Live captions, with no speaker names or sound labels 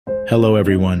Hello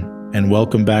everyone, and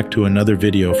welcome back to another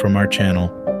video from our channel,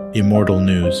 Immortal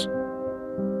News.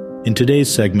 In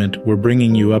today's segment, we're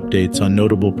bringing you updates on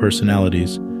notable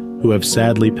personalities who have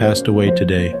sadly passed away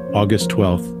today, August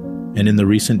 12th, and in the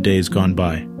recent days gone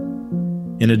by.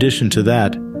 In addition to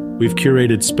that, we've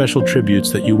curated special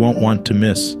tributes that you won't want to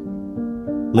miss.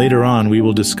 Later on, we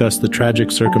will discuss the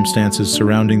tragic circumstances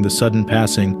surrounding the sudden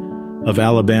passing of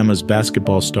Alabama's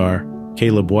basketball star,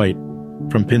 Caleb White,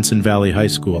 from Pinson Valley High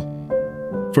School.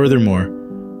 Furthermore,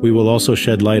 we will also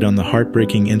shed light on the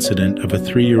heartbreaking incident of a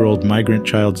 3-year-old migrant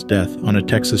child's death on a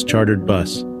Texas chartered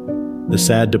bus, the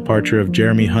sad departure of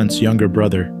Jeremy Hunt's younger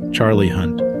brother, Charlie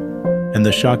Hunt, and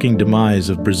the shocking demise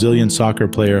of Brazilian soccer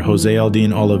player José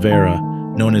Aldin Oliveira,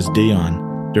 known as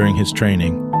Dion, during his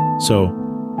training. So,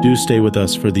 do stay with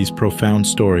us for these profound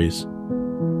stories.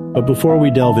 But before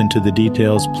we delve into the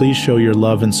details, please show your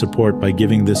love and support by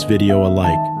giving this video a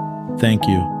like. Thank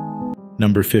you.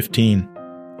 Number 15.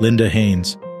 Linda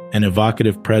Haynes, an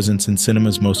evocative presence in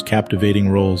cinema's most captivating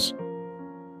roles.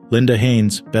 Linda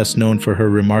Haynes, best known for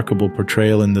her remarkable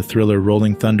portrayal in the thriller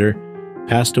Rolling Thunder,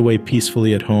 passed away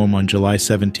peacefully at home on July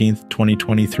 17,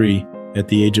 2023, at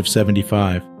the age of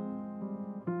 75.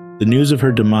 The news of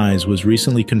her demise was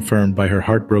recently confirmed by her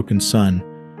heartbroken son,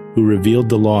 who revealed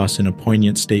the loss in a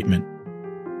poignant statement.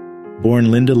 Born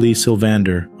Linda Lee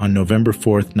Sylvander on November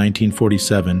 4,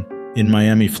 1947, in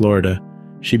Miami, Florida,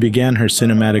 she began her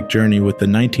cinematic journey with the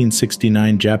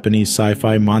 1969 Japanese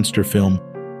sci-fi monster film,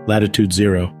 Latitude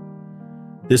Zero.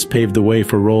 This paved the way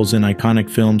for roles in iconic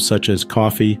films such as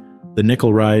Coffy, The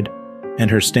Nickel Ride,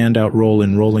 and her standout role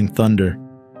in Rolling Thunder.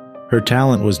 Her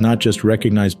talent was not just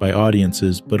recognized by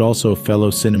audiences, but also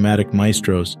fellow cinematic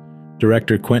maestros.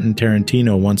 Director Quentin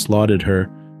Tarantino once lauded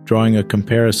her, drawing a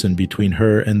comparison between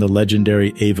her and the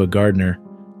legendary Ava Gardner.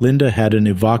 Linda had an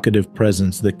evocative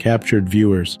presence that captured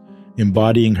viewers,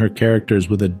 embodying her characters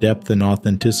with a depth and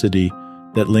authenticity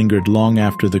that lingered long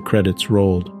after the credits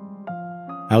rolled.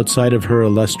 Outside of her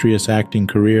illustrious acting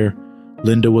career,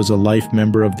 Linda was a life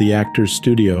member of the Actors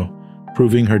Studio,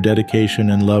 proving her dedication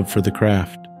and love for the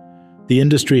craft. The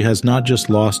industry has not just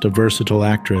lost a versatile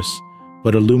actress,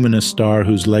 but a luminous star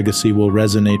whose legacy will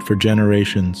resonate for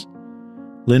generations.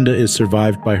 Linda is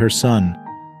survived by her son,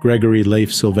 Gregory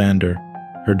Leif Sylvander,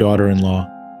 her daughter-in-law,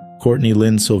 Courtney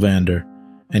Lynn Sylvander,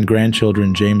 and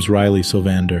grandchildren James Riley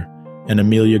Sylvander and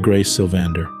Amelia Grace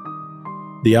Sylvander.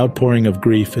 The outpouring of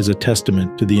grief is a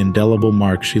testament to the indelible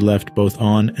mark she left both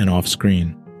on and off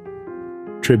screen.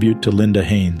 Tribute to Linda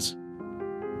Haynes.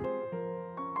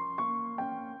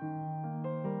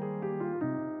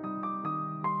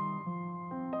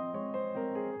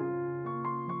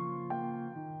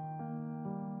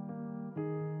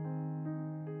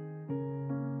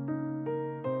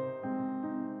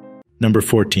 Number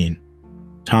 14.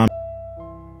 Tom.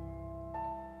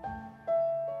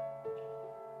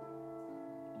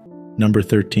 Number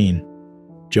 13.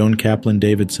 Joan Kaplan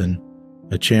Davidson,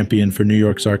 a champion for New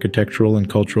York's architectural and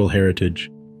cultural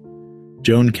heritage.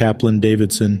 Joan Kaplan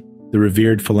Davidson, the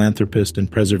revered philanthropist and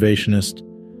preservationist,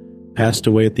 passed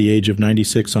away at the age of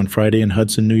 96 on Friday in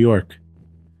Hudson, New York.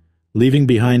 Leaving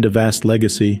behind a vast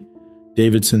legacy,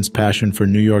 Davidson's passion for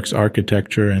New York's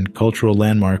architecture and cultural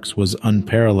landmarks was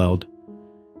unparalleled.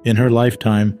 In her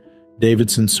lifetime,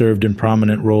 Davidson served in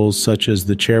prominent roles such as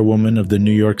the chairwoman of the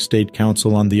New York State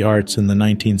Council on the Arts in the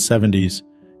 1970s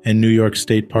and New York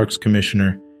State Parks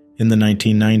Commissioner in the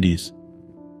 1990s.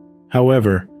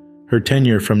 However, her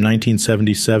tenure from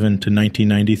 1977 to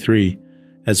 1993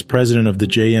 as president of the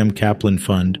J.M. Kaplan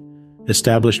Fund,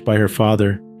 established by her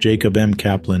father, Jacob M.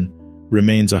 Kaplan,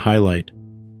 remains a highlight.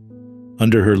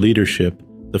 Under her leadership,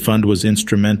 the fund was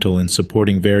instrumental in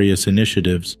supporting various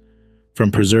initiatives,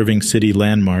 from preserving city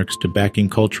landmarks to backing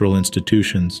cultural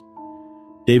institutions.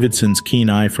 Davidson's keen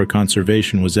eye for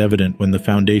conservation was evident when the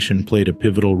foundation played a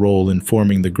pivotal role in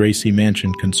forming the Gracie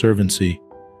Mansion Conservancy.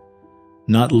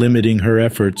 Not limiting her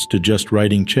efforts to just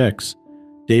writing checks,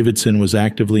 Davidson was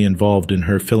actively involved in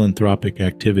her philanthropic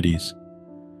activities.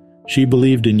 She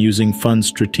believed in using funds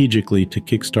strategically to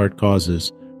kickstart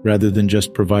causes, rather than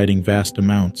just providing vast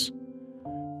amounts.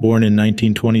 Born in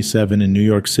 1927 in New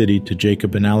York City to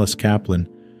Jacob and Alice Kaplan,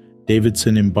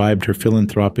 Davidson imbibed her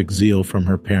philanthropic zeal from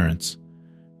her parents.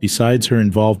 Besides her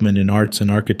involvement in arts and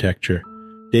architecture,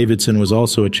 Davidson was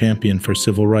also a champion for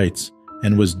civil rights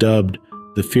and was dubbed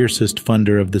the fiercest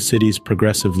funder of the city's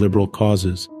progressive liberal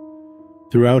causes.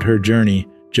 Throughout her journey,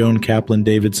 Joan Kaplan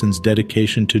Davidson's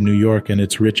dedication to New York and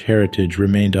its rich heritage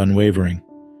remained unwavering.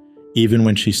 Even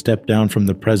when she stepped down from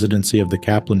the presidency of the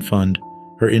Kaplan Fund,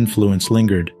 her influence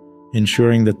lingered,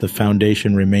 ensuring that the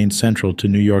foundation remained central to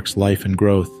New York's life and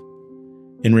growth.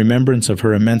 In remembrance of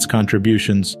her immense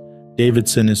contributions,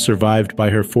 Davidson is survived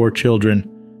by her 4 children,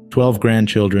 12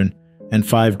 grandchildren, and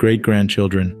 5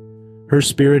 great-grandchildren. Her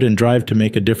spirit and drive to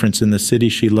make a difference in the city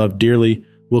she loved dearly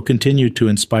will continue to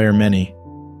inspire many.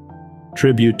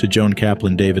 Tribute to Joan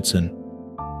Kaplan Davidson.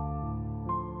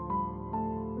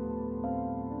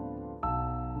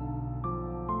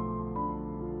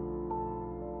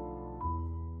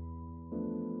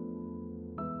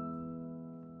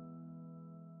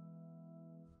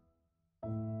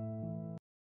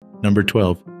 Number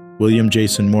 12. William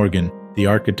Jason Morgan, the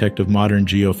architect of modern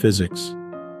geophysics.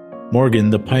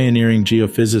 Morgan, the pioneering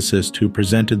geophysicist who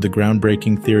presented the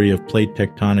groundbreaking theory of plate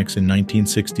tectonics in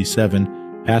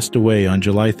 1967, passed away on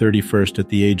July 31st at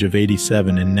the age of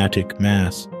 87 in Natick,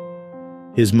 Mass.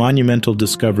 His monumental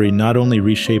discovery not only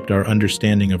reshaped our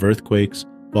understanding of earthquakes,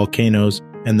 volcanoes,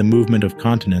 and the movement of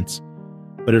continents,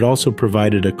 but it also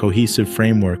provided a cohesive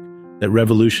framework that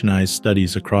revolutionized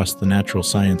studies across the natural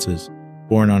sciences.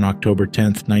 Born on October 10,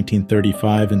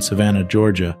 1935 in Savannah,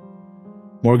 Georgia,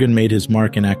 Morgan made his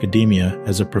mark in academia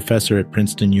as a professor at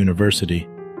Princeton University.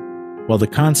 While the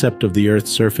concept of the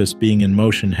Earth's surface being in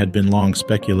motion had been long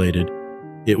speculated,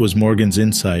 it was Morgan's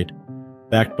insight,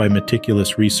 backed by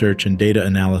meticulous research and data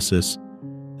analysis,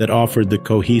 that offered the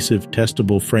cohesive,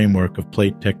 testable framework of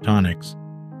plate tectonics.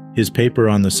 His paper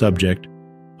on the subject,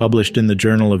 published in the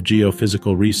Journal of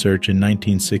Geophysical Research in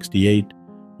 1968,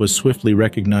 was swiftly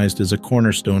recognized as a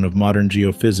cornerstone of modern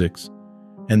geophysics,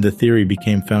 and the theory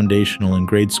became foundational in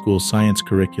grade school science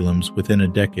curriculums within a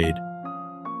decade.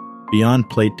 Beyond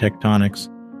plate tectonics,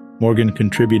 Morgan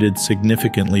contributed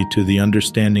significantly to the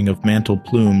understanding of mantle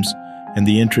plumes and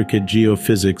the intricate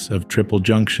geophysics of triple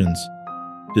junctions.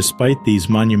 Despite these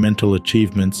monumental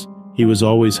achievements, he was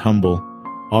always humble,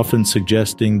 often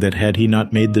suggesting that had he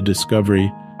not made the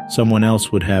discovery, someone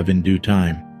else would have in due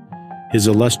time. His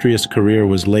illustrious career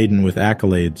was laden with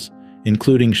accolades,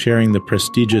 including sharing the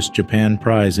prestigious Japan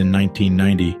Prize in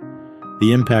 1990.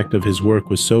 The impact of his work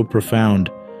was so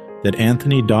profound that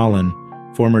Anthony Dolan,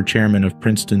 former chairman of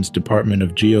Princeton's Department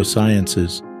of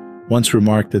Geosciences, once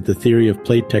remarked that the theory of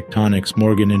plate tectonics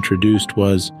Morgan introduced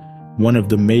was one of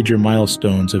the major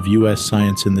milestones of U.S.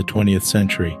 science in the 20th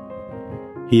century.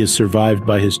 He is survived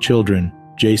by his children,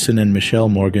 Jason and Michelle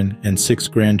Morgan, and 6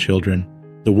 grandchildren.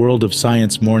 The world of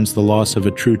science mourns the loss of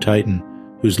a true titan,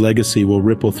 whose legacy will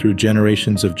ripple through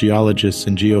generations of geologists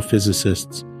and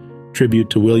geophysicists.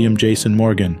 Tribute to William Jason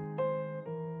Morgan.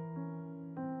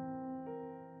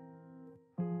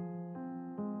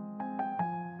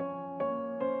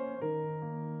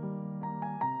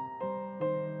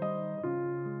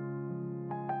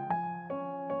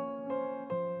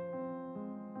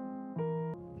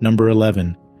 Number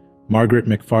 11. Margaret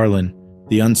Macfarlane,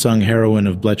 the unsung heroine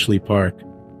of Bletchley Park.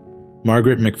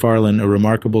 Margaret Macfarlane, a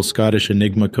remarkable Scottish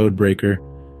Enigma codebreaker,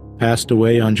 passed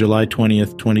away on July 20,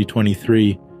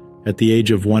 2023, at the age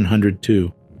of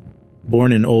 102.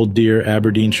 Born in Old Deer,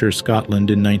 Aberdeenshire, Scotland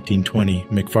in 1920,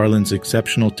 Macfarlane's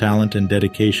exceptional talent and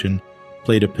dedication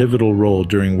played a pivotal role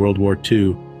during World War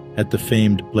II at the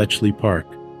famed Bletchley Park,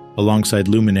 alongside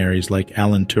luminaries like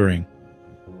Alan Turing.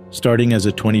 Starting as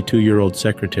a 22-year-old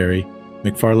secretary,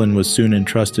 Macfarlane was soon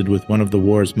entrusted with one of the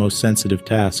war's most sensitive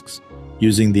tasks,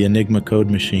 using the Enigma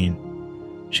code machine.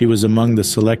 She was among the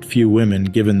select few women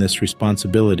given this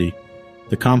responsibility.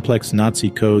 The complex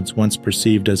Nazi codes, once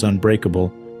perceived as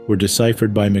unbreakable, were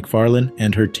deciphered by Macfarlane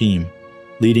and her team,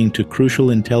 leading to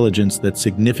crucial intelligence that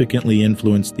significantly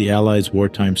influenced the Allies'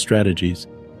 wartime strategies.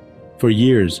 For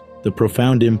years, the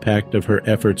profound impact of her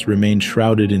efforts remained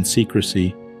shrouded in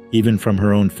secrecy, even from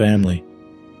her own family.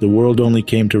 The world only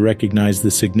came to recognize the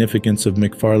significance of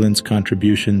Macfarlane's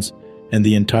contributions and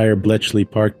the entire Bletchley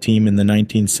Park team in the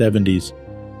 1970s,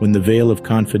 when the veil of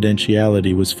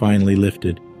confidentiality was finally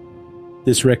lifted.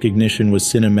 This recognition was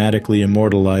cinematically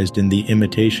immortalized in The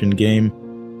Imitation Game,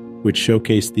 which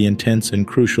showcased the intense and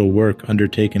crucial work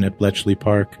undertaken at Bletchley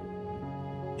Park.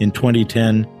 In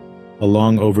 2010, a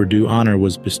long overdue honor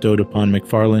was bestowed upon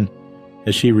Macfarlane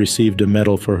as she received a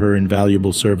medal for her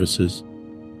invaluable services.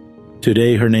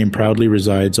 Today, her name proudly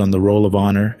resides on the Roll of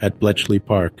Honor at Bletchley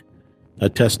Park, a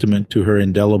testament to her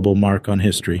indelible mark on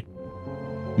history.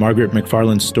 Margaret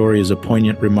Macfarlane's story is a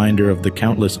poignant reminder of the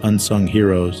countless unsung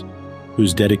heroes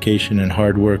whose dedication and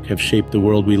hard work have shaped the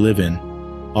world we live in,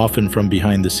 often from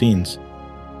behind the scenes.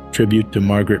 Tribute to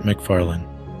Margaret Macfarlane.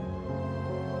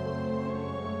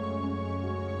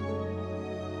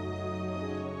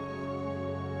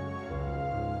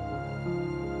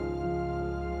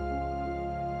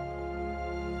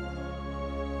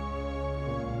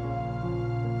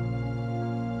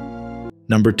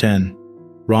 Number 10.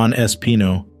 Ron S.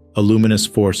 Pino, a luminous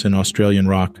force in Australian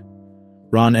rock.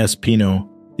 Ron S. Pino,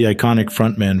 the iconic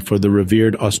frontman for the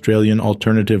revered Australian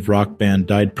alternative rock band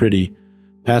Died Pretty,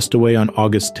 passed away on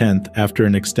August 10th after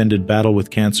an extended battle with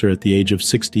cancer at the age of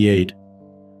 68.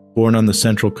 Born on the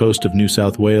central coast of New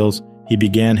South Wales, he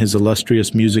began his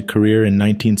illustrious music career in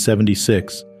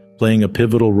 1976, playing a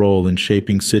pivotal role in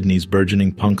shaping Sydney's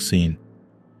burgeoning punk scene.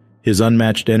 His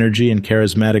unmatched energy and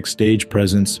charismatic stage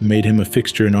presence made him a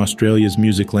fixture in Australia's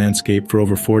music landscape for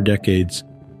over 4 decades.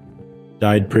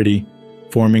 Died Pretty,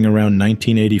 forming around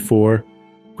 1984,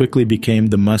 quickly became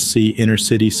the must-see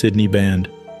inner-city Sydney band.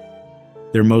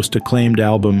 Their most acclaimed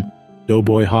album,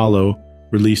 Doughboy Hollow,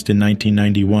 released in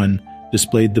 1991,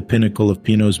 displayed the pinnacle of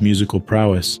Pino's musical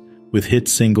prowess, with hit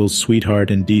singles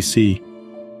Sweetheart and DC.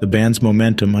 The band's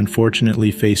momentum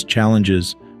unfortunately faced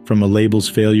challenges, from a label's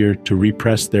failure to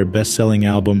repress their best-selling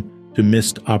album to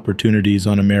missed opportunities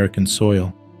on American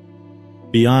soil.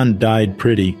 Beyond Died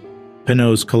Pretty,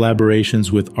 Pino's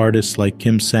collaborations with artists like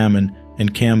Kim Salmon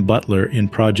and Cam Butler in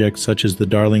projects such as The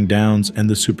Darling Downs and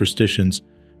The Superstitions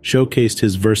showcased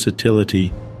his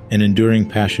versatility and enduring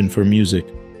passion for music.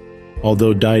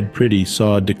 Although Died Pretty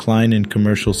saw a decline in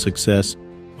commercial success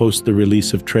post the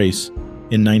release of Trace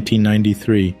in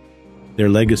 1993, their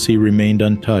legacy remained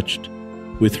untouched,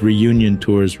 with reunion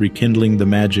tours rekindling the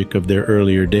magic of their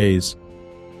earlier days.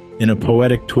 In a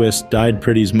poetic twist, Died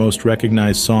Pretty's most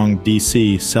recognized song,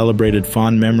 DC, celebrated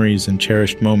fond memories and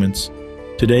cherished moments.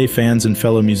 Today, fans and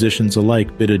fellow musicians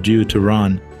alike bid adieu to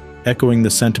Ron, echoing the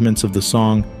sentiments of the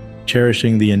song,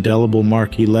 cherishing the indelible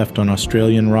mark he left on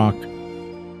Australian rock.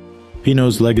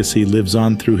 Pino's legacy lives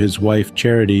on through his wife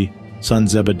Charity, son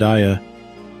Zebediah,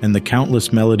 and the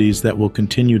countless melodies that will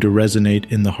continue to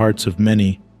resonate in the hearts of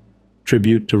many.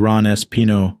 Tribute to Ron S.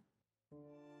 Pino.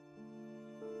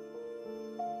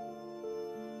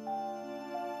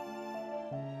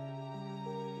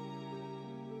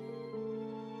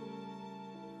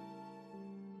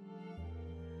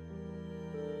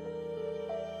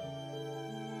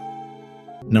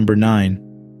 Number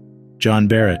 9. John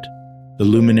Barrett, the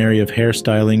luminary of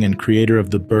hairstyling and creator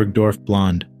of the Bergdorf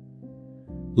Blonde.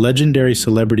 Legendary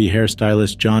celebrity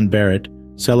hairstylist John Barrett,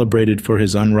 celebrated for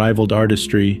his unrivaled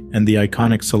artistry and the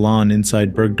iconic salon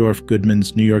inside Bergdorf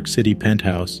Goodman's New York City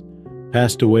penthouse,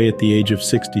 passed away at the age of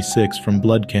 66 from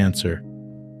blood cancer.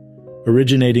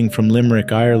 Originating from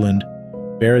Limerick, Ireland,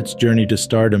 Barrett's journey to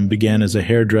stardom began as a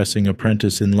hairdressing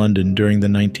apprentice in London during the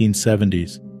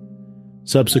 1970s.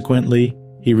 Subsequently,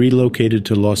 he relocated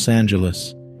to Los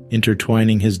Angeles,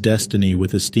 intertwining his destiny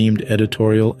with esteemed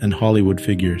editorial and Hollywood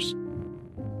figures.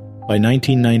 By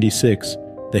 1996,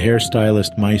 the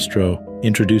hairstylist maestro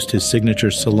introduced his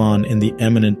signature salon in the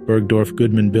eminent Bergdorf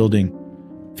Goodman building,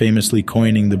 famously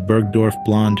coining the Bergdorf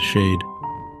Blonde shade.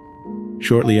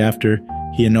 Shortly after,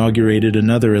 he inaugurated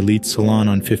another elite salon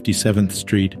on 57th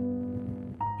Street.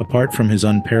 Apart from his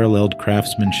unparalleled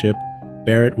craftsmanship,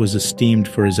 Barrett was esteemed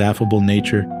for his affable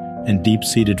nature and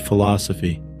deep-seated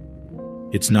philosophy.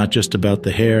 It's not just about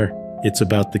the hair, it's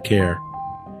about the care.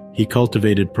 He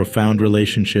cultivated profound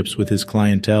relationships with his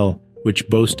clientele, which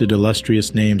boasted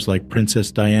illustrious names like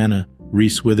Princess Diana,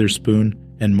 Reese Witherspoon,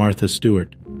 and Martha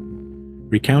Stewart.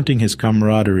 Recounting his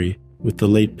camaraderie with the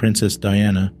late Princess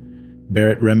Diana,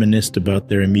 Barrett reminisced about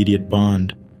their immediate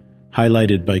bond,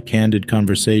 highlighted by candid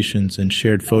conversations and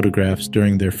shared photographs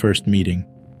during their first meeting.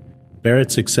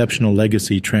 Barrett's exceptional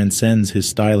legacy transcends his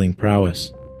styling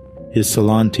prowess. His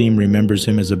salon team remembers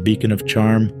him as a beacon of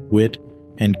charm, wit,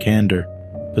 and candor,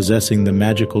 possessing the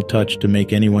magical touch to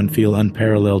make anyone feel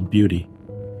unparalleled beauty.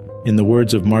 In the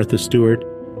words of Martha Stewart,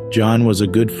 John was a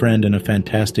good friend and a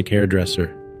fantastic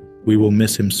hairdresser. We will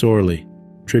miss him sorely.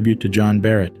 Tribute to John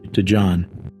Barrett, to John.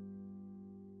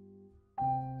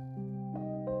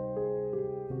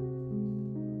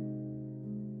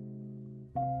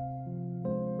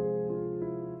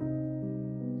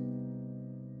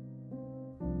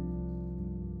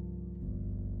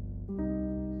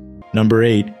 Number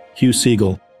 8. Hugh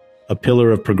Segal, a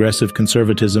pillar of progressive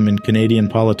conservatism in Canadian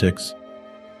politics.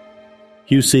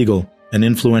 Hugh Segal, an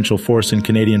influential force in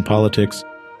Canadian politics,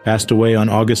 passed away on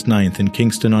August 9th in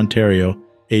Kingston, Ontario,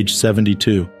 aged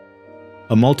 72.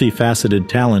 A multifaceted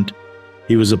talent,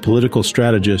 he was a political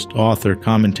strategist, author,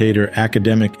 commentator,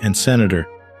 academic, and senator.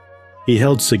 He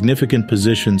held significant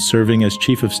positions serving as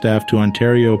Chief of Staff to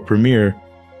Ontario Premier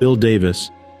Bill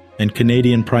Davis and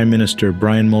Canadian Prime Minister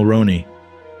Brian Mulroney.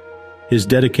 His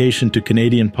dedication to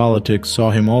Canadian politics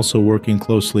saw him also working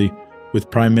closely with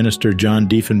Prime Minister John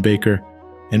Diefenbaker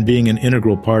and being an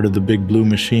integral part of the Big Blue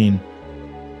Machine.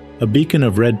 A beacon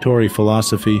of Red Tory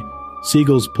philosophy,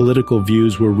 Segal's political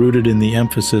views were rooted in the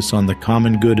emphasis on the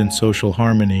common good and social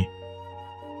harmony.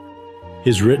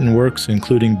 His written works,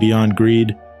 including Beyond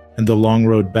Greed and The Long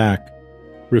Road Back,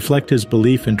 reflect his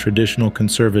belief in traditional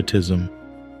conservatism.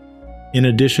 In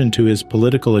addition to his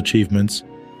political achievements,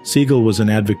 Siegel was an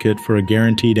advocate for a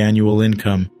guaranteed annual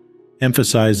income,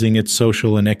 emphasizing its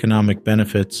social and economic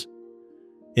benefits.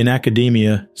 In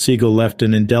academia, Siegel left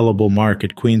an indelible mark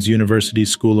at Queen's University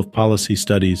School of Policy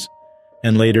Studies,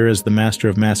 and later as the Master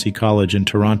of Massey College in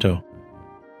Toronto.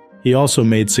 He also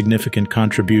made significant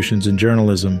contributions in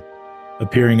journalism,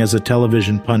 appearing as a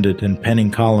television pundit and penning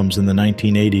columns in the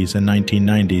 1980s and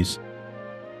 1990s.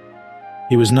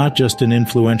 He was not just an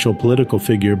influential political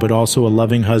figure, but also a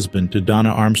loving husband to Donna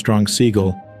Armstrong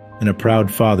Siegel and a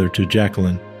proud father to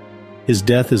Jacqueline. His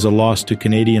death is a loss to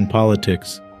Canadian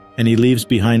politics, and he leaves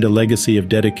behind a legacy of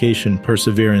dedication,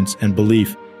 perseverance, and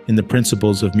belief in the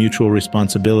principles of mutual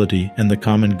responsibility and the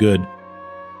common good.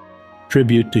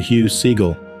 Tribute to Hugh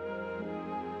Siegel.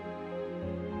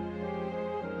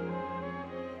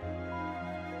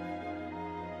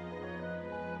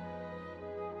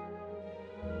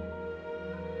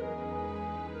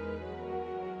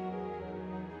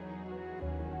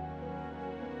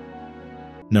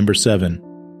 Number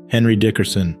 7. Henry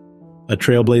Dickerson, a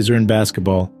trailblazer in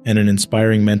basketball and an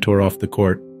inspiring mentor off the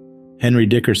court. Henry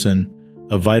Dickerson,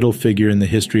 a vital figure in the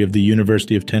history of the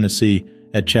University of Tennessee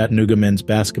at Chattanooga men's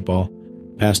basketball,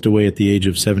 passed away at the age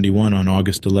of 71 on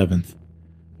August 11th.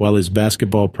 While his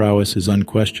basketball prowess is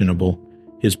unquestionable,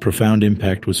 his profound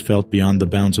impact was felt beyond the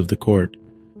bounds of the court,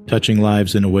 touching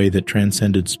lives in a way that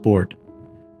transcended sport.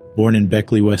 Born in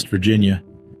Beckley, West Virginia,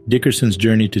 Dickerson's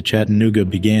journey to Chattanooga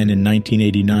began in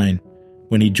 1989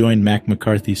 when he joined Mac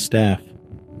McCarthy's staff.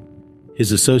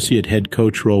 His associate head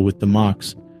coach role with the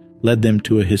Mocs led them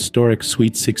to a historic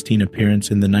Sweet 16 appearance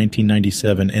in the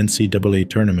 1997 NCAA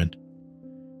tournament.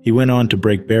 He went on to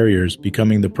break barriers,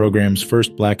 becoming the program's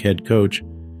first black head coach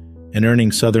and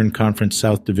earning Southern Conference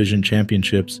South Division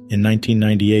championships in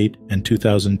 1998 and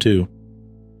 2002.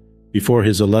 Before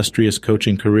his illustrious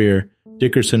coaching career,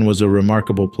 Dickerson was a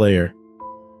remarkable player.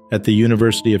 At the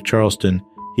University of Charleston,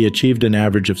 he achieved an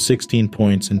average of 16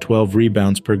 points and 12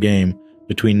 rebounds per game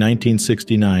between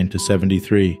 1969 to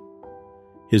 73.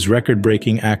 His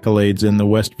record-breaking accolades in the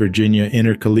West Virginia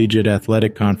Intercollegiate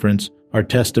Athletic Conference are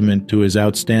testament to his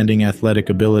outstanding athletic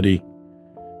ability.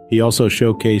 He also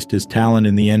showcased his talent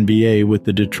in the NBA with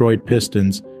the Detroit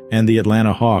Pistons and the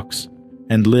Atlanta Hawks,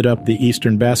 and lit up the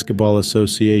Eastern Basketball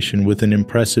Association with an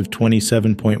impressive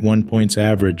 27.1 points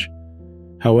average.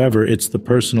 However, it's the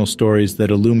personal stories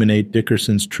that illuminate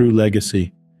Dickerson's true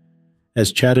legacy.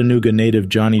 As Chattanooga native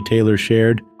Johnny Taylor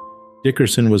shared,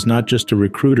 Dickerson was not just a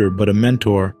recruiter but a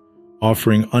mentor,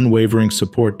 offering unwavering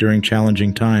support during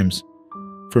challenging times.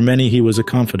 For many, he was a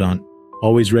confidant,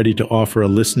 always ready to offer a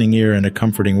listening ear and a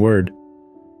comforting word.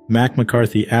 Mac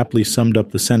McCarthy aptly summed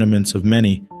up the sentiments of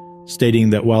many, stating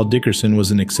that while Dickerson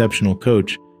was an exceptional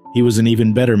coach, he was an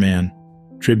even better man.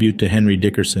 Tribute to Henry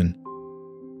Dickerson.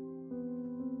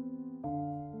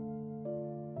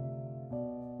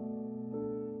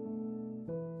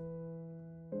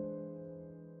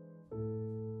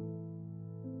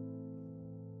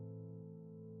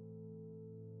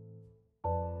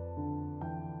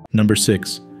 Number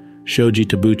 6. Shoji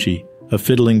Tabuchi, a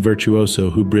fiddling virtuoso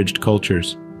who bridged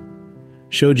cultures.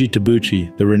 Shoji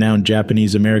Tabuchi, the renowned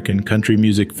Japanese-American country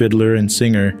music fiddler and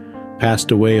singer,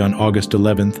 passed away on August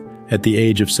 11th at the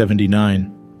age of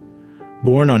 79.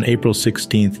 Born on April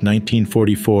 16,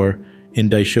 1944, in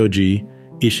Daishoji,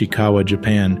 Ishikawa,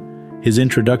 Japan, his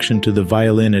introduction to the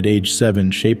violin at age 7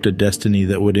 shaped a destiny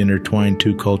that would intertwine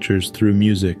two cultures through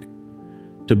music.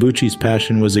 Tabuchi's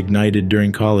passion was ignited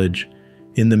during college,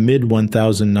 in the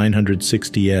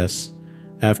mid-1960s,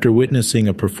 after witnessing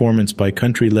a performance by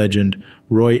country legend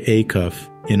Roy Acuff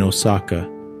in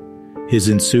Osaka. His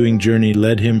ensuing journey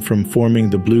led him from forming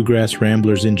the Bluegrass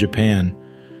Ramblers in Japan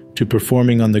to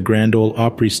performing on the Grand Ole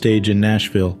Opry stage in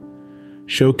Nashville,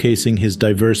 showcasing his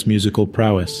diverse musical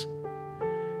prowess.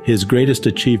 His greatest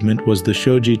achievement was the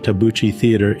Shoji Tabuchi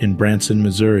Theater in Branson,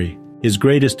 Missouri.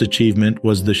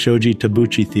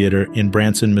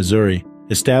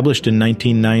 Established in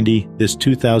 1990, this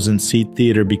 2,000-seat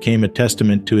theater became a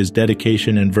testament to his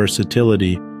dedication and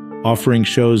versatility, offering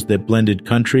shows that blended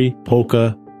country,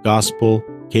 polka, gospel,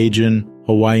 Cajun,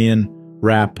 Hawaiian,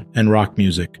 rap, and rock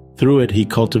music. Through it, he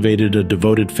cultivated a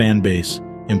devoted fan base,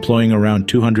 employing around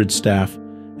 200 staff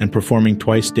and performing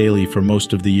twice daily for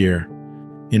most of the year.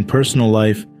 In personal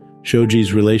life,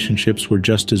 Shoji's relationships were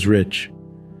just as rich.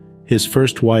 His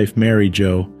first wife, Mary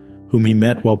Jo, whom he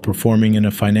met while performing in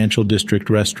a financial district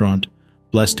restaurant,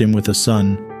 blessed him with a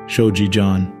son, Shoji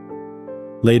John.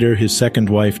 Later, his second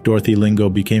wife, Dorothy Lingo,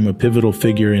 became a pivotal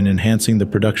figure in enhancing the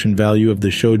production value of the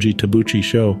Shoji Tabuchi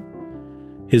show.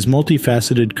 His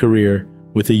multifaceted career,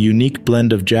 with a unique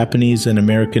blend of Japanese and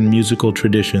American musical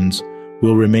traditions,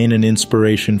 will remain an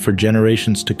inspiration for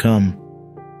generations to come.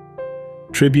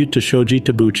 Tribute to Shoji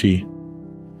Tabuchi.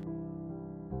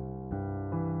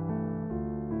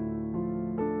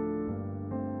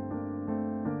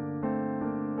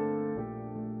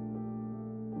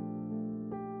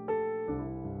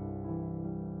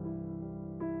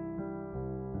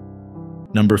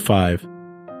 Number 5.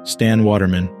 Stan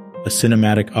Waterman, A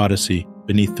Cinematic Odyssey,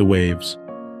 Beneath the Waves.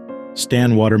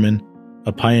 Stan Waterman,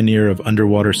 a pioneer of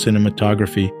underwater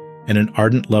cinematography and an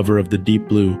ardent lover of the deep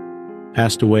blue,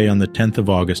 passed away on the 10th of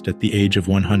August at the age of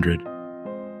 100.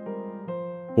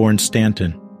 Born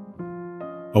Stanton.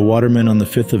 A waterman on the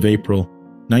 5th of April,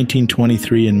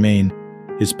 1923 in Maine,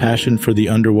 his passion for the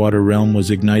underwater realm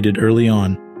was ignited early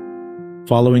on,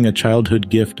 following a childhood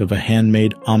gift of a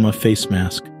handmade Amma face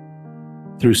mask.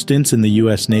 Through stints in the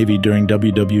U.S. Navy during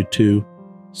WW II,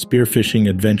 spearfishing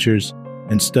adventures,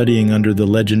 and studying under the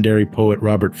legendary poet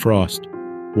Robert Frost,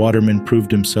 Waterman proved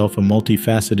himself a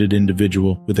multifaceted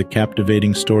individual with a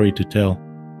captivating story to tell.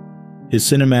 His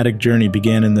cinematic journey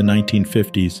began in the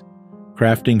 1950s,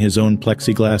 crafting his own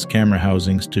plexiglass camera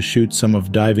housings to shoot some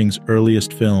of diving's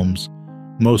earliest films,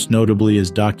 most notably his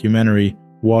documentary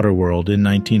Waterworld in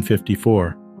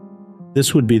 1954.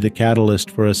 This would be the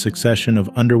catalyst for a succession of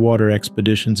underwater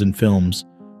expeditions and films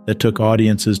that took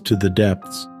audiences to the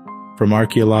depths, from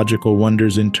archaeological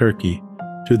wonders in Turkey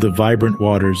to the vibrant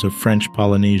waters of French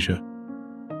Polynesia.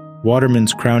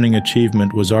 Waterman's crowning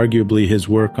achievement was arguably his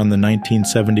work on the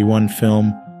 1971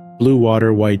 film Blue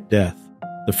Water, White Death,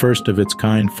 the first of its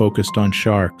kind focused on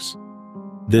sharks.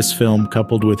 This film,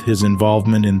 coupled with his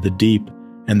involvement in The Deep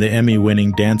and the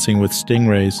Emmy-winning Dancing with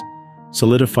Stingrays,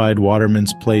 solidified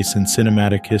Waterman's place in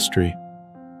cinematic history.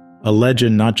 A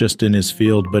legend not just in his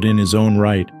field but in his own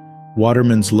right,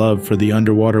 Waterman's love for the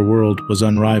underwater world was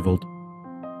unrivaled.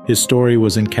 His story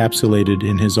was encapsulated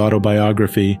in his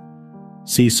autobiography,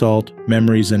 Sea Salt,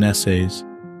 Memories and Essays,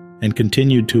 and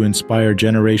continued to inspire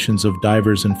generations of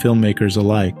divers and filmmakers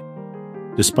alike.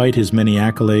 Despite his many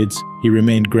accolades, he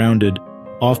remained grounded,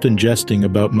 often jesting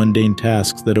about mundane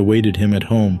tasks that awaited him at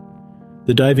home.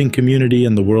 The diving community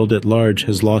and the world at large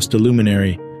has lost a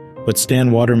luminary, but Stan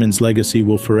Waterman's legacy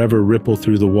will forever ripple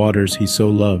through the waters he so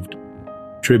loved.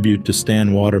 Tribute to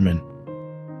Stan Waterman.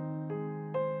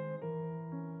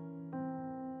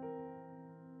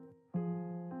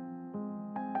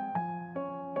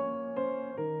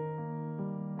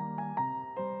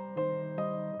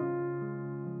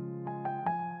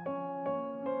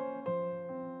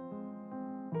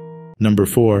 Number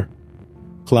 4.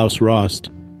 Klaus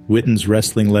Rost. Witten's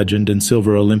wrestling legend and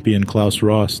silver Olympian Klaus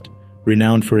Rost,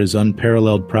 renowned for his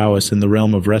unparalleled prowess in the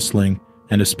realm of wrestling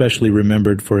and especially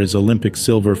remembered for his Olympic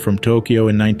silver from Tokyo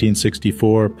in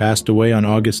 1964, passed away on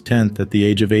August 10th at the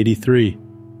age of 83.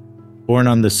 Born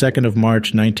on the 2nd of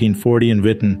March 1940 in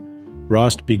Witten,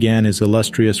 Rost began his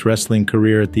illustrious wrestling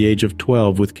career at the age of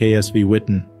 12 with KSV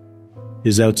Witten.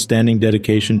 His outstanding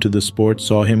dedication to the sport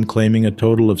saw him claiming a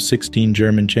total of 16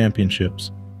 German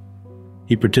championships.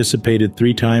 He participated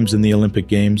 3 times in the Olympic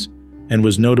Games and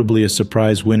was notably a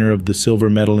surprise winner of the silver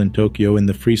medal in Tokyo in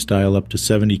the freestyle up to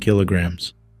 70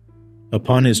 kilograms.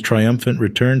 Upon his triumphant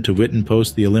return to Witten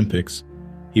post the Olympics,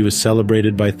 he was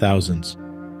celebrated by thousands,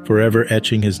 forever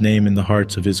etching his name in the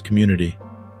hearts of his community.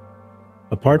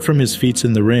 Apart from his feats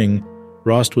in the ring,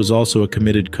 Rost was also a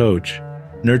committed coach,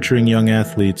 nurturing young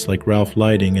athletes like Ralph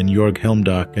Lighting and Jörg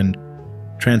Helmdach and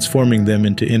transforming them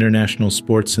into international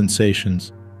sports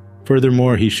sensations.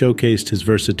 Furthermore, he showcased his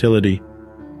versatility,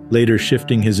 later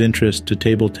shifting his interest to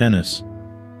table tennis.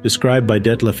 Described by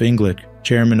Detlef Inglich,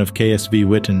 chairman of KSV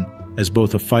Witten, as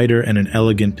both a fighter and an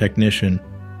elegant technician,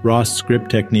 Rost's grip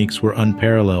techniques were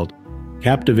unparalleled,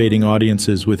 captivating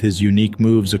audiences with his unique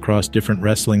moves across different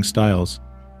wrestling styles.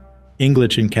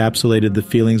 Inglich encapsulated the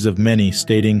feelings of many,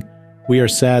 stating, "We are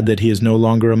sad that he is no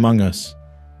longer among us."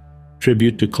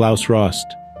 Tribute to Klaus Rost.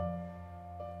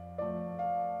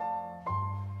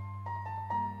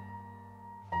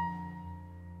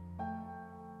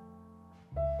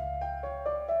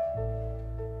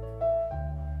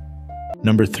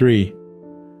 Number 3.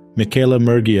 Michela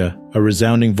Murgia, a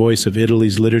resounding voice of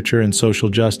Italy's literature and social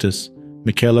justice.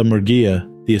 Michela Murgia,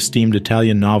 the esteemed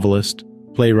Italian novelist,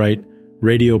 playwright,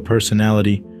 radio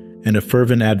personality, and a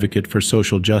fervent advocate for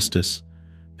social justice,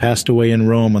 passed away in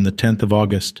Rome on the 10th of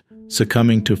August,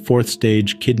 succumbing to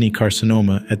 4th-stage kidney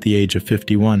carcinoma at the age of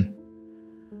 51.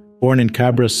 Born in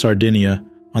Cabra, Sardinia,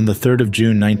 on the 3rd of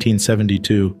June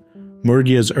 1972,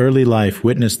 Murguia's early life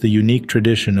witnessed the unique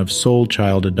tradition of soul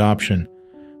child adoption,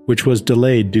 which was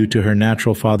delayed due to her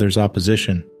natural father's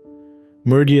opposition.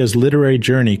 Murguia's literary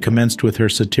journey commenced with her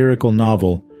satirical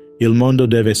novel, Il mondo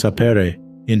deve sapere,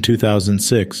 in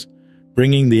 2006,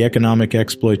 bringing the economic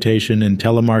exploitation in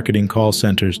telemarketing call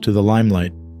centers to the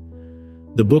limelight.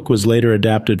 The book was later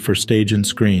adapted for stage and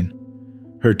screen.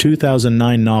 Her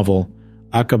 2009 novel,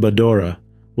 Acabadora,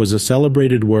 was a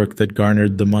celebrated work that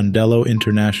garnered the Mondello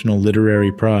International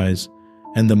Literary Prize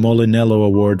and the Molinello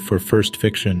Award for First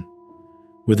Fiction.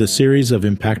 With a series of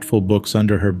impactful books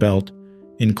under her belt,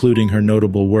 including her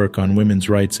notable work on women's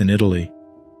rights in Italy.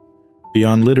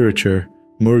 Beyond literature,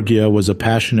 Murguia was a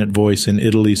passionate voice in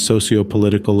Italy's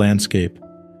socio-political landscape,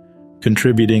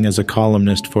 contributing as a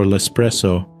columnist for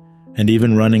L'Espresso and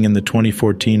even running in the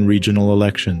 2014 regional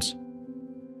elections.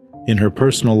 In her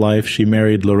personal life, she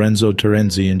married Lorenzo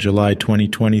Terenzi in July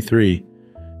 2023,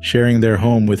 sharing their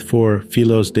home with 4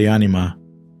 filos de anima.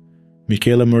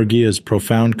 Michela Murguia's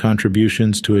profound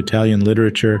contributions to Italian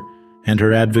literature and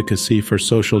her advocacy for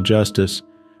social justice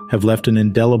have left an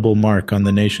indelible mark on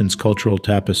the nation's cultural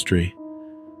tapestry.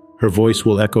 Her voice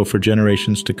will echo for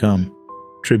generations to come.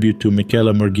 Tribute to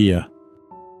Michela Murguia.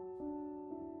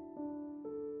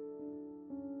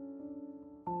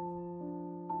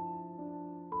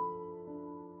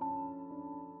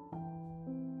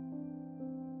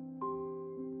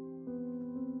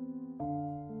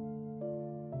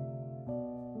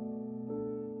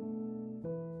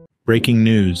 Breaking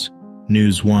news.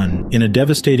 News 1. In a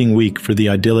devastating week for the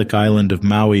idyllic island of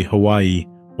Maui, Hawaii,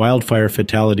 wildfire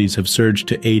fatalities have surged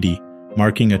to 80,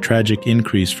 marking a tragic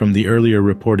increase from the earlier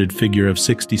reported figure of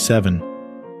 67.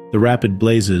 The rapid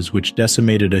blazes, which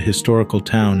decimated a historical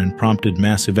town and prompted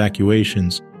mass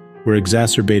evacuations, were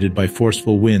exacerbated by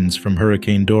forceful winds from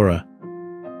Hurricane Dora.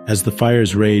 As the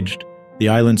fires raged, the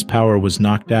island's power was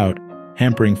knocked out,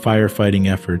 hampering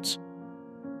firefighting efforts.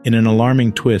 In an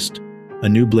alarming twist, a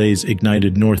new blaze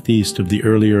ignited northeast of the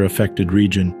earlier affected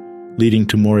region, leading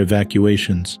to more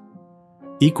evacuations.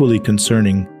 Equally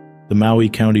concerning, the Maui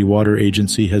County Water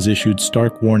Agency has issued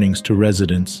stark warnings to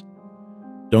residents.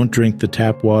 Don't drink the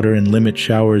tap water and limit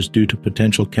showers due to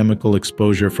potential chemical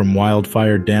exposure from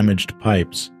wildfire-damaged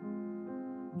pipes.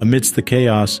 Amidst the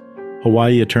chaos,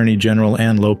 Hawaii Attorney General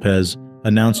Ann Lopez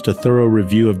announced a thorough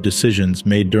review of decisions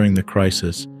made during the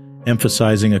crisis,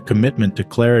 emphasizing a commitment to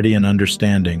clarity and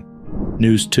understanding.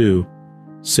 News 2.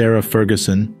 Sarah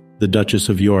Ferguson, the Duchess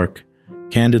of York,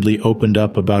 candidly opened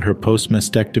up about her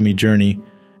post-mastectomy journey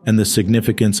and the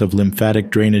significance of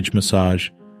lymphatic drainage massage,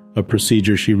 a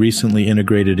procedure she recently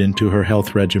integrated into her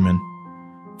health regimen.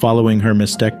 Following her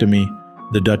mastectomy,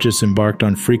 the Duchess embarked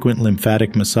on frequent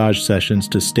lymphatic massage sessions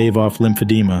to stave off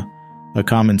lymphedema, a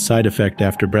common side effect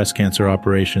after breast cancer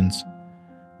operations.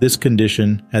 This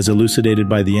condition, as elucidated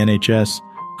by the NHS,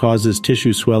 causes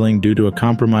tissue swelling due to a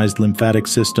compromised lymphatic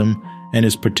system and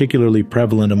is particularly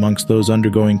prevalent amongst those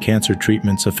undergoing cancer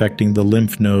treatments affecting the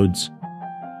lymph nodes.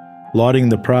 Lauding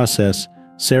the process,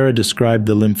 Sarah described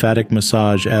the lymphatic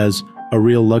massage as a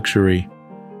real luxury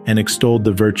and extolled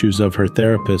the virtues of her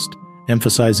therapist,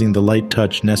 emphasizing the light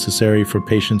touch necessary for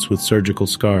patients with surgical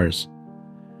scars.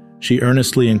 She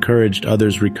earnestly encouraged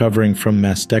others recovering from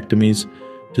mastectomies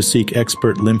to seek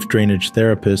expert lymph drainage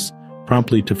therapists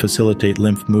promptly to facilitate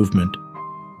lymph movement.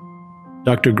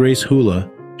 Dr. Grace Hula,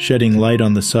 shedding light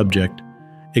on the subject,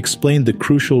 explained the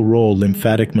crucial role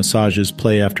lymphatic massages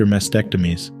play after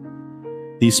mastectomies.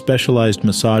 These specialized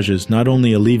massages not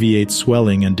only alleviate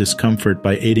swelling and discomfort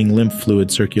by aiding lymph fluid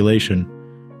circulation,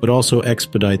 but also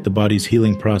expedite the body's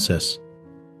healing process.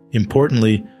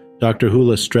 Importantly, Dr.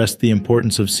 Hula stressed the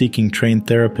importance of seeking trained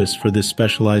therapists for this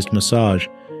specialized massage,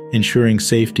 ensuring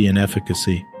safety and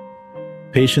efficacy.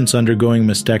 Patients undergoing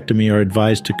mastectomy are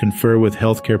advised to confer with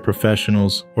healthcare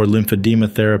professionals or lymphedema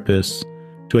therapists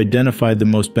to identify the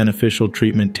most beneficial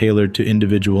treatment tailored to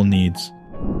individual needs.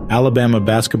 Alabama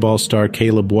basketball star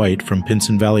Caleb White from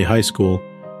Pinson Valley High School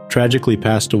tragically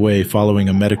passed away following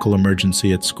a medical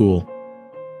emergency at school.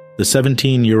 The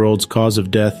 17-year-old's cause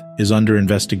of death is under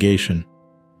investigation.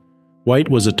 White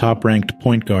was a top-ranked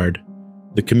point guard.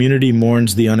 The community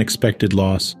mourns the unexpected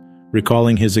loss,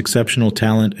 recalling his exceptional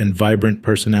talent and vibrant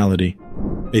personality.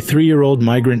 A 3-year-old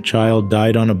migrant child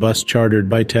died on a bus chartered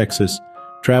by Texas,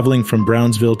 traveling from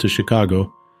Brownsville to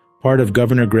Chicago, part of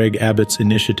Governor Greg Abbott's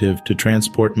initiative to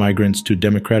transport migrants to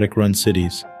Democratic-run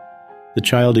cities. The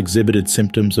child exhibited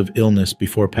symptoms of illness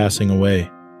before passing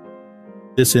away.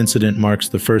 This incident marks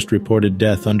the first reported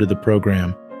death under the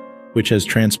program, which has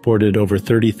transported over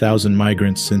 30,000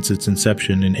 migrants since its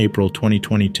inception in April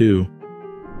 2022.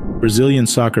 Brazilian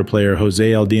soccer player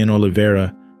José Aldian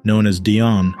Oliveira, known as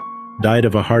Dion, died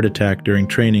of a heart attack during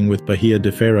training with Bahia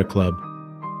de Feira club.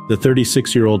 The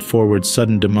 36-year-old forward's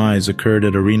sudden demise occurred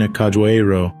at Arena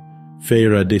Cajueiro,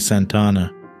 Feira de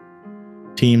Santana.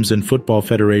 Teams and football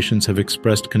federations have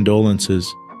expressed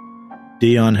condolences.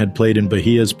 Dion had played in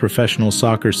Bahia's professional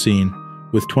soccer scene,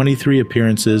 with 23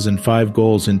 appearances and 5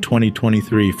 goals in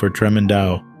 2023 for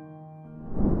Tremendão.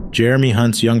 Jeremy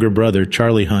Hunt's younger brother,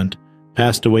 Charlie Hunt,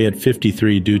 passed away at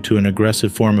 53 due to an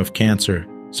aggressive form of cancer,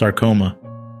 sarcoma.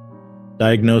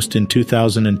 Diagnosed in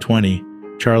 2020,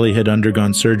 Charlie had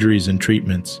undergone surgeries and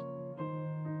treatments.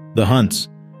 The Hunts,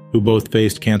 who both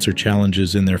faced cancer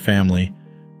challenges in their family,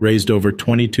 raised over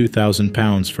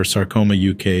 £22,000 for Sarcoma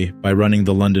UK by running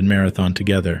the London Marathon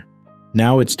together.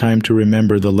 Now it's time to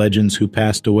remember the legends who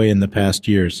passed away in the past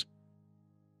years.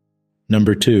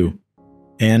 Number 2.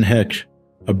 Anne Heche,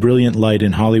 a brilliant light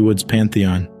in Hollywood's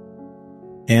pantheon.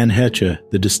 Anne Heche,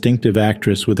 the distinctive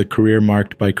actress with a career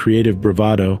marked by creative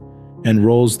bravado and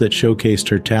roles that showcased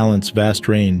her talent's vast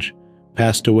range,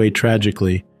 passed away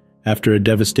tragically after a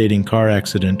devastating car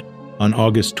accident on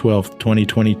August 12,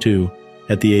 2022,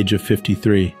 at the age of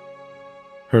 53.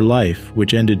 Her life,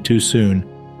 which ended too soon,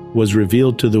 was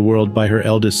revealed to the world by her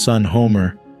eldest son,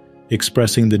 Homer,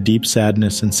 expressing the deep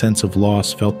sadness and sense of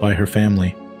loss felt by her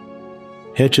family.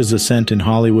 Heche's ascent in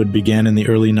Hollywood began in the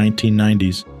early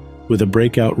 1990s, with a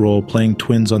breakout role playing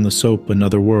twins on the soap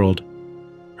Another World.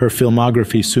 Her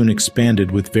filmography soon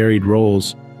expanded with varied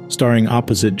roles, starring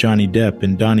opposite Johnny Depp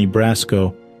in Donnie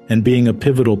Brasco and being a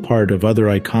pivotal part of other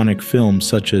iconic films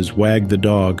such as Wag the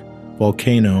Dog,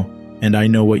 Volcano, and I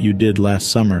Know What You Did Last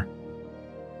Summer.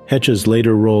 Heche's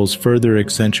later roles further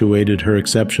accentuated her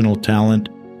exceptional talent,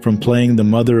 from playing the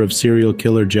mother of serial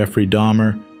killer Jeffrey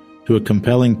Dahmer to a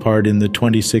compelling part in the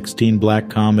 2016 black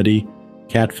comedy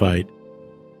Catfight.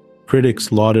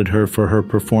 Critics lauded her for her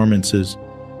performances,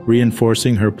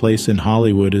 reinforcing her place in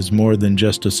Hollywood as more than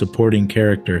just a supporting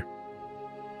character.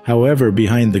 However,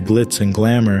 behind the glitz and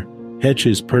glamour,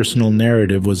 Heche's personal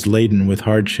narrative was laden with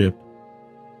hardship.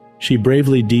 She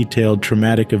bravely detailed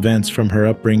traumatic events from her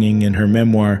upbringing in her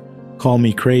memoir, Call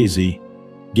Me Crazy,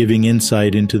 giving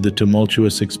insight into the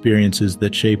tumultuous experiences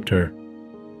that shaped her.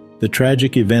 The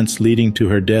tragic events leading to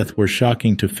her death were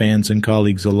shocking to fans and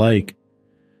colleagues alike.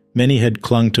 Many had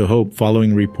clung to hope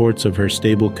following reports of her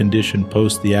stable condition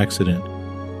post the accident,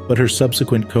 but her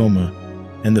subsequent coma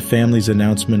and the family's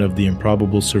announcement of the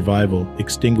improbable survival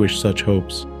extinguished such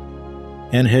hopes.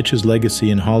 Anne Heche's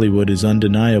legacy in Hollywood is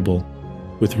undeniable,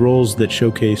 with roles that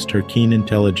showcased her keen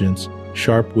intelligence,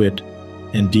 sharp wit,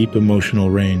 and deep emotional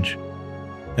range.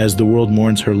 As the world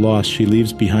mourns her loss, she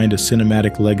leaves behind a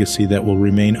cinematic legacy that will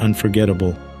remain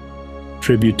unforgettable.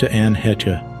 Tribute to Anne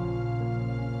Heche.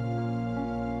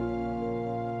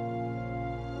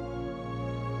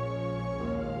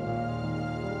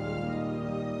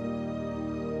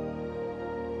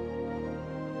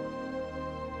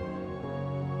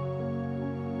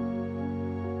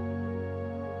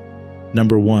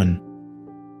 Number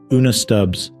 1. Una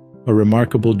Stubbs, a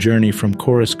remarkable journey from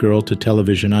chorus girl to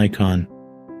television icon.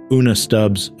 Una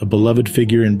Stubbs, a beloved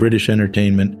figure in British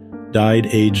entertainment, died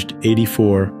aged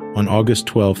 84 on August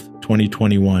 12,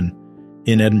 2021,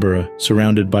 in Edinburgh,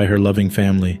 surrounded by her loving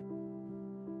family.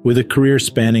 With a career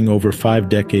spanning over 5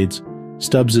 decades,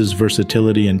 Stubbs's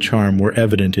versatility and charm were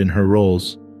evident in her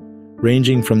roles,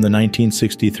 ranging from the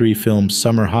 1963 film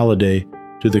Summer Holiday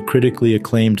to the critically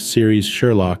acclaimed series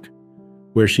Sherlock,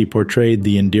 where she portrayed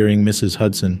the endearing Mrs.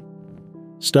 Hudson.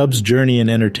 Stubbs' journey in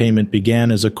entertainment began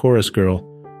as a chorus girl,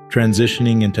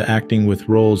 transitioning into acting with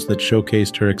roles that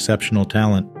showcased her exceptional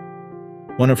talent.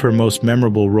 One of her most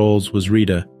memorable roles was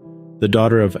Rita, the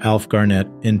daughter of Alf Garnett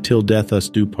in Till Death Us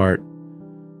Do Part.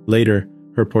 Later,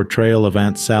 her portrayal of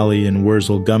Aunt Sally in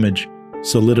Wurzel Gummidge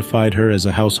solidified her as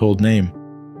a household name.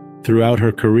 Throughout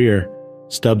her career,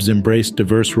 Stubbs embraced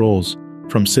diverse roles,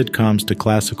 from sitcoms to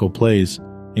classical plays,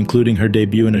 including her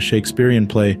debut in a Shakespearean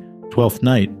play, Twelfth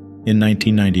Night, in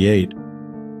 1998.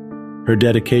 Her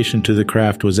dedication to the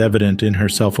craft was evident in her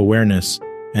self-awareness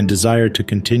and desire to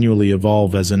continually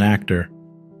evolve as an actor.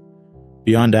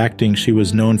 Beyond acting, she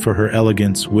was known for her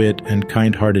elegance, wit, and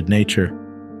kind-hearted nature.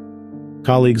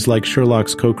 Colleagues like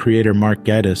Sherlock's co-creator Mark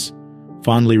Gatiss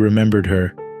fondly remembered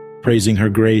her, praising her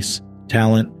grace,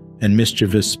 talent, and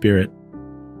mischievous spirit.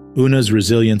 Una's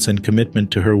resilience and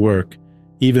commitment to her work,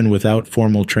 even without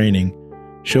formal training,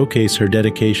 showcase her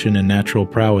dedication and natural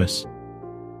prowess.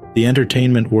 The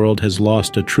entertainment world has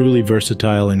lost a truly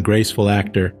versatile and graceful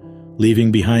actor,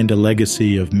 leaving behind a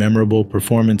legacy of memorable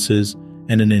performances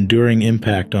and an enduring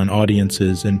impact on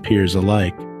audiences and peers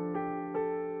alike.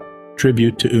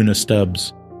 Tribute to Una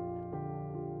Stubbs.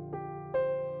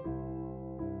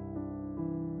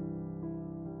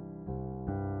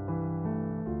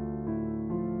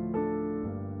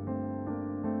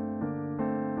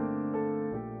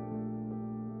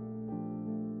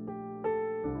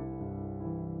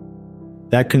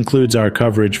 That concludes our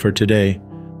coverage for today,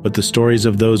 but the stories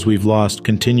of those we've lost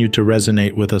continue to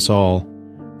resonate with us all.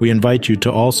 We invite you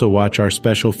to also watch our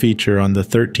special feature on the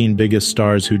 13 biggest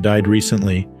stars who died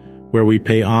recently, where we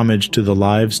pay homage to the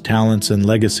lives, talents, and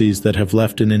legacies that have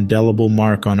left an indelible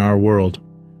mark on our world.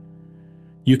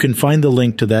 You can find the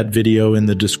link to that video in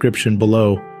the description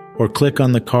below, or click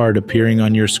on the card appearing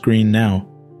on your screen now.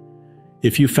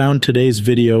 If you found today's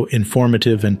video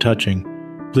informative and touching,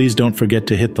 please don't forget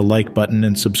to hit the like button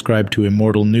and subscribe to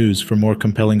Immortal News for more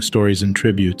compelling stories and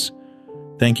tributes.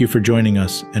 Thank you for joining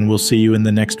us, and we'll see you in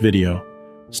the next video.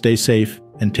 Stay safe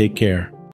and take care.